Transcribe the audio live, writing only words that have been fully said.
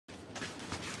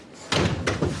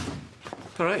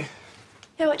All right.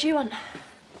 Yeah, what do you want?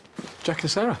 Jack and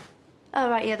Sarah. Oh,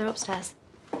 right, yeah, they're upstairs.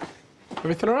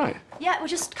 Everything all right? Yeah, we're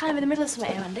just kind of in the middle of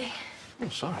something, Andy. Oh,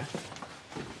 sorry.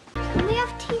 Can we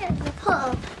have tea at the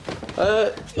pub?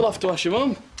 You'll have to ask your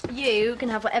mum. You can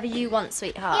have whatever you want,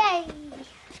 sweetheart. Yay!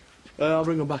 I'll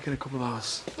bring them back in a couple of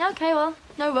hours. Yeah, okay, well,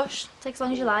 no rush. Take as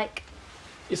long as you like.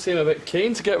 You seem a bit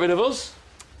keen to get rid of us.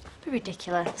 Be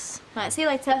ridiculous. Right, see you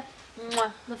later.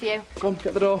 Mwah. Love you. Come on,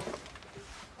 get the door.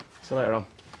 See you later on.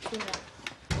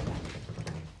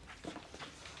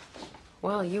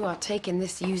 Well, you are taking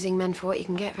this using men for what you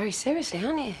can get very seriously,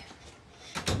 aren't you?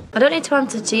 I don't need to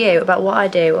answer to you about what I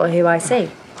do or who I see.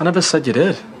 I never said you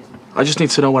did. I just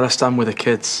need to know where I stand with the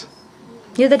kids.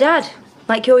 You're the dad,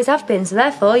 like you always have been, so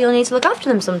therefore you'll need to look after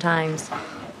them sometimes.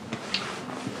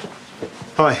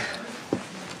 Hi.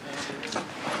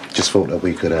 Just thought that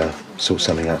we could sort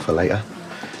something out for later.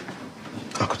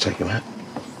 I could take you out.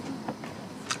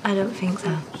 I don't think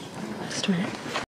so. Just a minute.